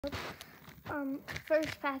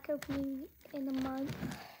First pack opening in a month.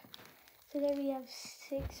 Today we have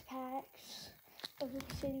 6 packs of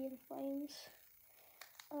Obsidian Flames.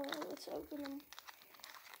 Let's open them.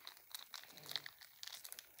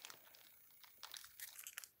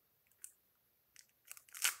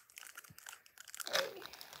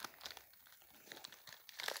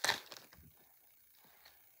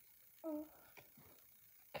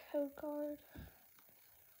 Code card.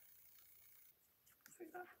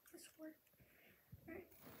 Forgot how this worked. Alright.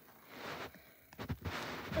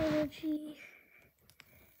 Energy.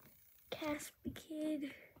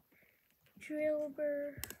 Caspikid. Drillbur.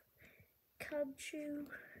 Cubchoo.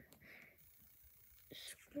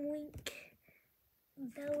 Spoink.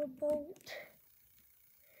 Vellabolt.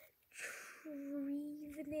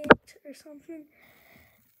 Trevenant or something.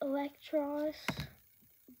 Electros.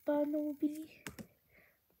 Bunnelby.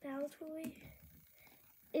 Baltoy.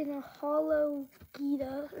 In a hollow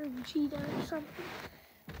Gita or something.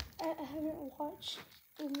 I haven't watched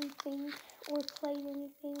anything or played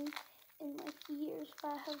anything in like years, but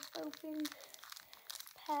I have opened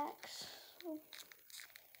packs. So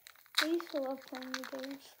I used to love playing the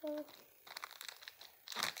games though.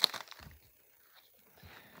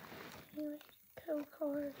 Anyway, code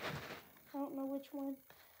card. I don't know which one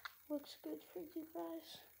looks good for you guys.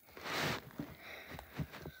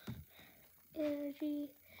 Energy,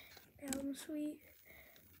 Sweet,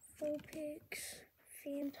 Vulpix,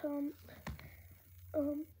 Phantom,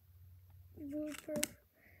 Looper,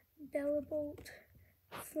 Bellabolt,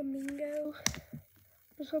 Flamingo,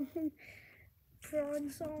 or something,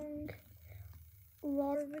 Bronzong,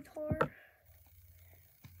 Larvitar,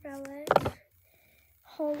 Rowlet,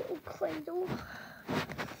 Hollow Claydol,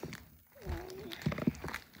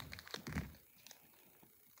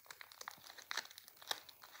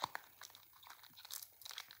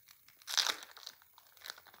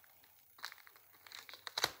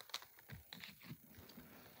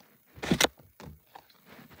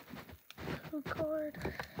 card.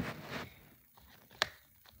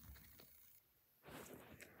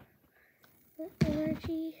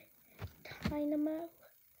 Energy, Dynamo,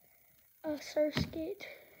 Surskit,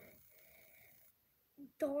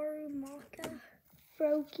 Darumaka,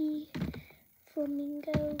 Froakie,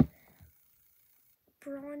 Flamingo,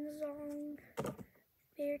 Bronzong,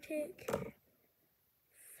 Beartic,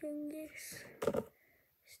 Fungus,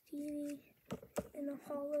 Steenie, and a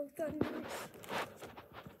Hollow Thunders.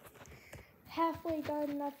 Halfway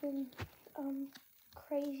done, nothing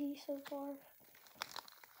crazy so far.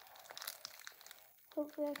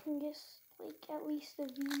 Hopefully I can get like at least a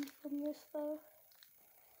V from this though.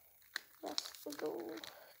 That's the goal,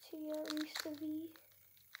 to get at least a V.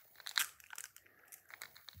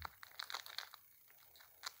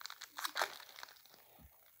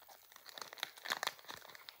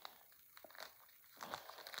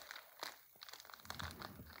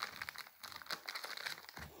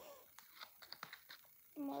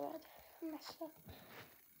 My bad, I messed up.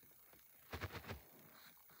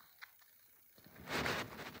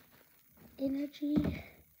 Energy,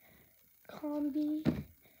 Combi,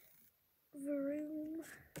 Varoom,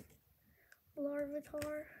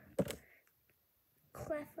 Larvitar,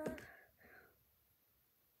 Cleffa,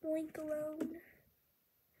 Blinkalone,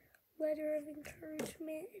 Letter of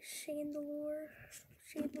Encouragement, Chandelier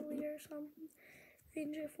or something,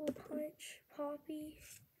 Vengeful Punch, Poppy,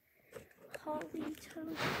 Holly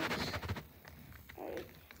Toast. Alright,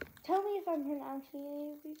 tell me if I'm pronouncing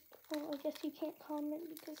any of these. Well, I guess you can't comment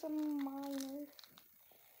because I'm a minor.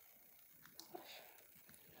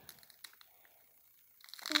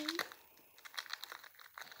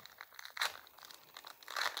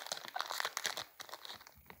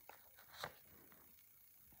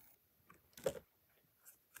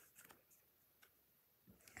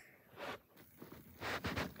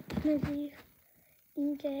 Energy,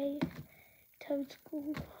 Inkay,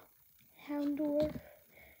 Toadschool, Houndour,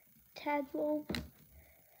 Tadlobe,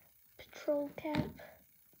 Patrol Cap,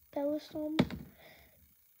 Bellostom,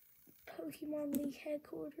 Pokemon League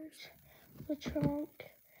Headquarters, Lechonk,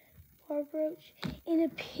 Barbroach, and a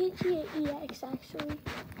Pidgeot EX actually.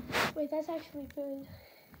 Wait, that's actually good.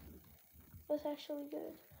 That's actually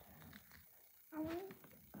good. I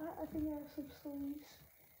think I have some sleeves.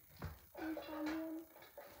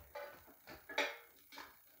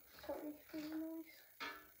 Sorry for the noise.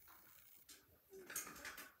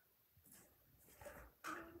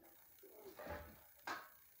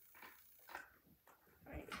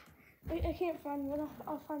 Alright. I can't find one.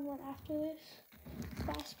 I'll find one after this.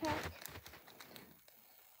 Last pack.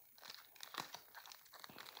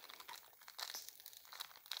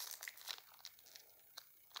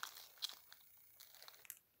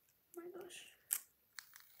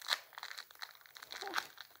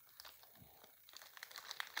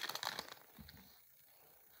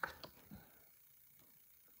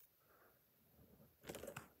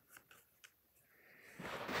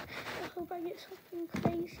 Hope I get something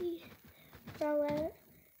crazy. Rowlet,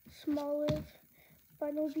 Smoliv,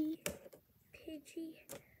 Bunnelby, Pidgey,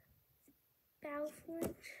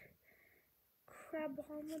 Balflint,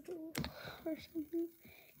 Crabominable or something,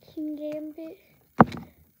 Kingambit,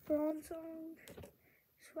 Bronzong,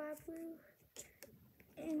 Swablu,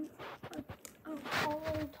 and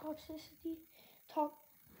Hollow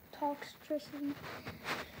Toxtricity.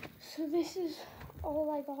 So this is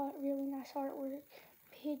all I got. Really nice artwork.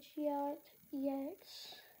 Pidgeot EX.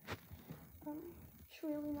 It's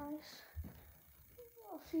really nice.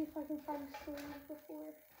 I'll see if I can find a sleeve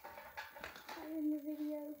before I end the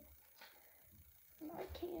video. No, I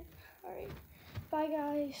can't. Alright. Bye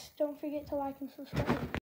guys. Don't forget to like and subscribe.